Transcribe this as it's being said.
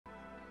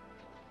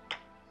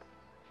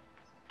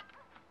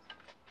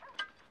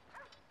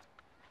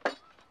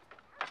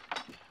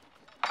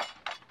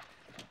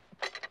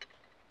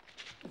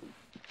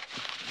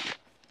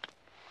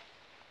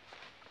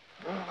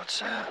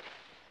What's up?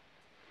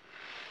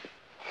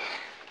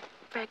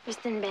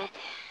 Breakfast in bed.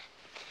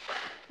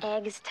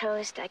 Eggs,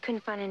 toast. I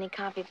couldn't find any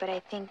coffee, but I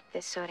think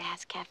this soda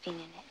has caffeine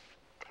in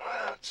it.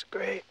 Wow, that's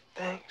great.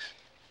 Thanks.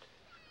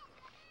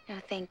 No,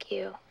 thank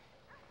you.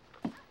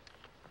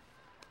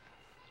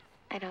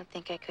 I don't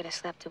think I could have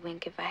slept a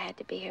wink if I had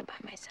to be here by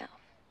myself.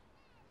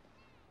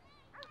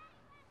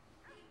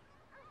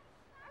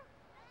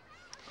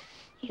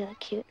 You look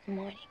cute in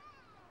the morning.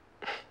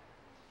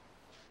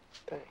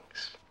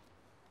 Thanks.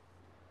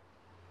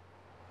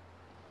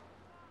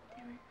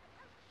 Dylan.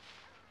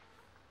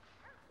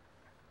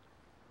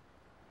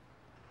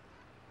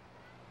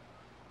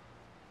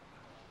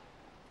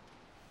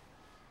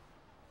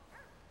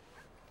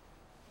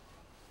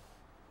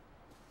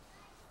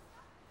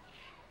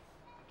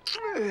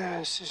 Yeah,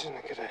 this isn't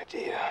a good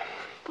idea.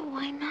 But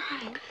why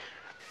not?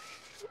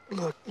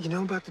 Look, you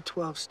know about the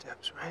 12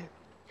 steps, right?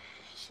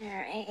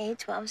 Sure, AA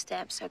 12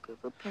 steps are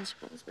group of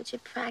principles which,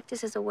 if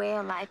practiced as a way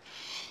of life,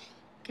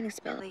 can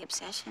expel the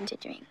obsession to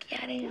drink.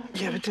 Yada, yada.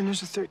 Yeah, but then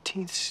there's a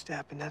 13th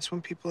step, and that's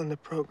when people in the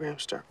program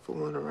start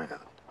fooling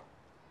around.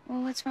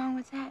 Well, what's wrong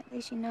with that? At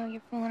least you know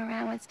you're fooling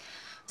around with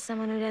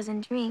someone who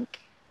doesn't drink.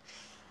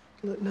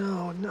 Look,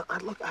 no,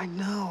 look, I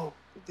know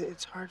that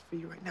it's hard for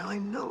you right now. I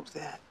know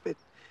that, but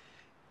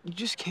you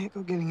just can't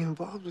go getting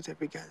involved with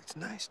every guy that's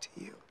nice to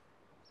you.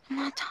 I'm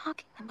not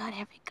talking about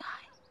every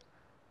guy.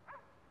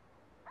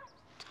 I'm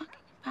talking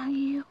about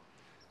you.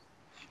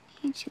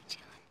 I need you, Dylan.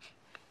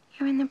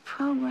 You're in the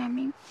program.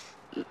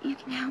 You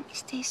can help me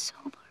stay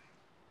sober.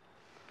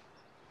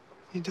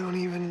 You don't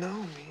even know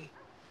me.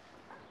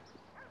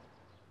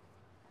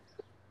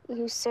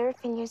 You surf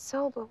and you're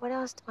sober. What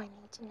else do I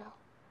need to know?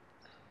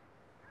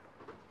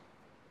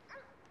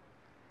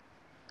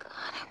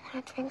 God, I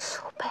want to drink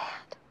so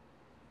bad.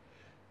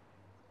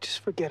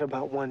 Just forget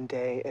about one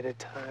day at a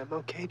time,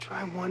 okay?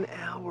 Try 1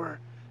 hour.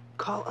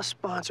 Call a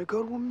sponsor,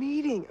 go to a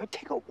meeting, or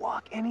take a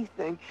walk,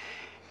 anything.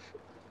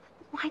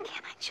 Why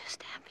can't I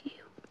just have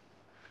you?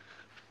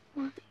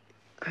 Why?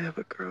 I have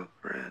a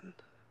girlfriend.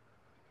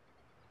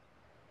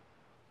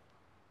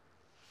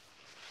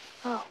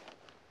 Oh.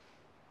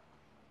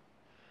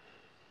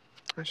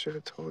 I should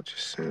have told you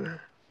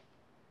sooner.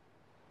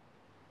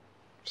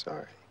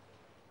 Sorry.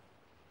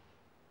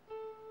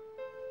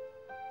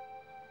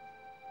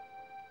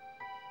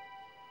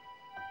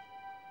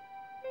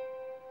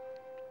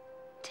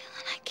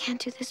 Dylan, I can't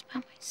do this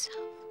by myself.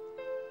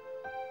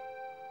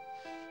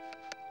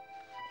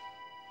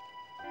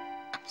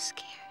 I'm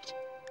scared.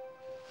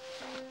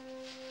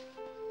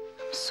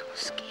 I'm so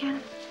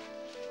scared.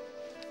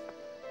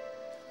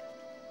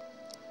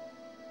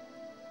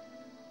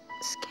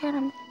 Scared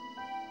I'm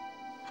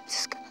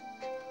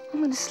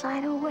gonna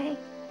slide away.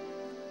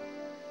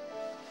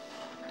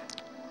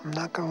 I'm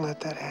not gonna let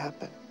that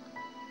happen.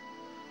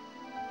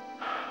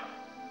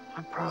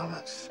 I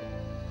promise.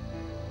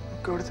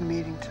 Go to the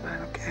meeting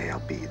tonight, okay? I'll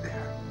be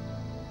there.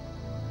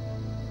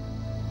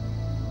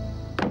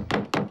 Who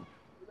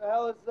the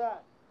hell is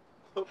that?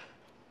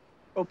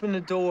 Open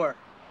the door.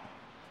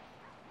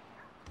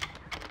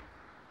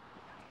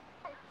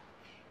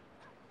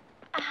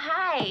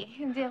 Hi,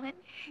 Dylan.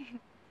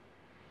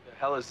 The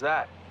hell is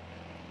that?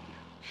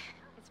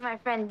 It's my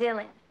friend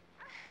Dylan.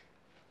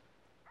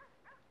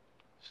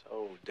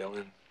 So,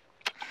 Dylan,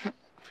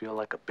 feel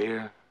like a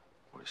beer?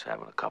 We're just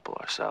having a couple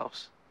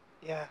ourselves.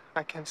 Yeah,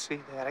 I can see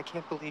that. I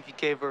can't believe you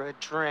gave her a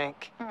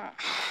drink. I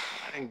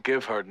didn't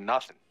give her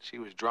nothing. She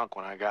was drunk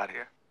when I got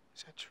here.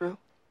 Is that true?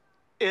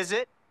 Is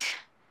it?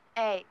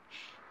 Hey,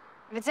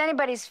 if it's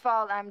anybody's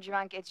fault I'm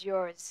drunk, it's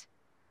yours.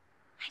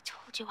 I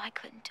told you I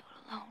couldn't do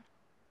it alone.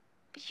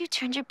 But you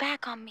turned your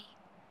back on me.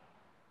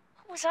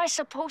 What was I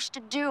supposed to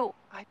do?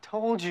 I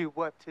told you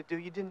what to do.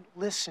 You didn't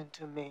listen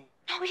to me.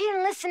 No, you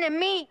didn't listen to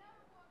me.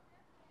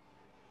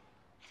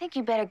 I think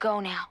you better go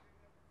now.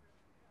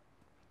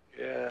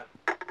 Yeah,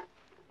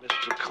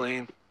 Mr.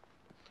 Clean.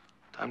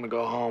 Time to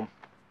go home.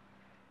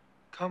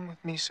 Come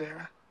with me,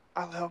 Sarah.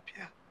 I'll help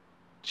you.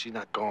 She's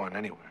not going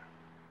anywhere.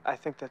 I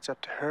think that's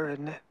up to her,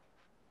 isn't it?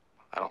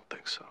 I don't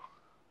think so.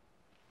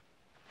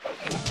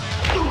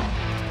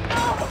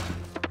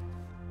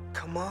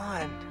 Come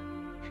on.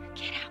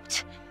 Get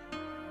out.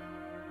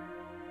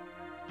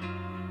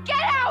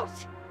 Get out!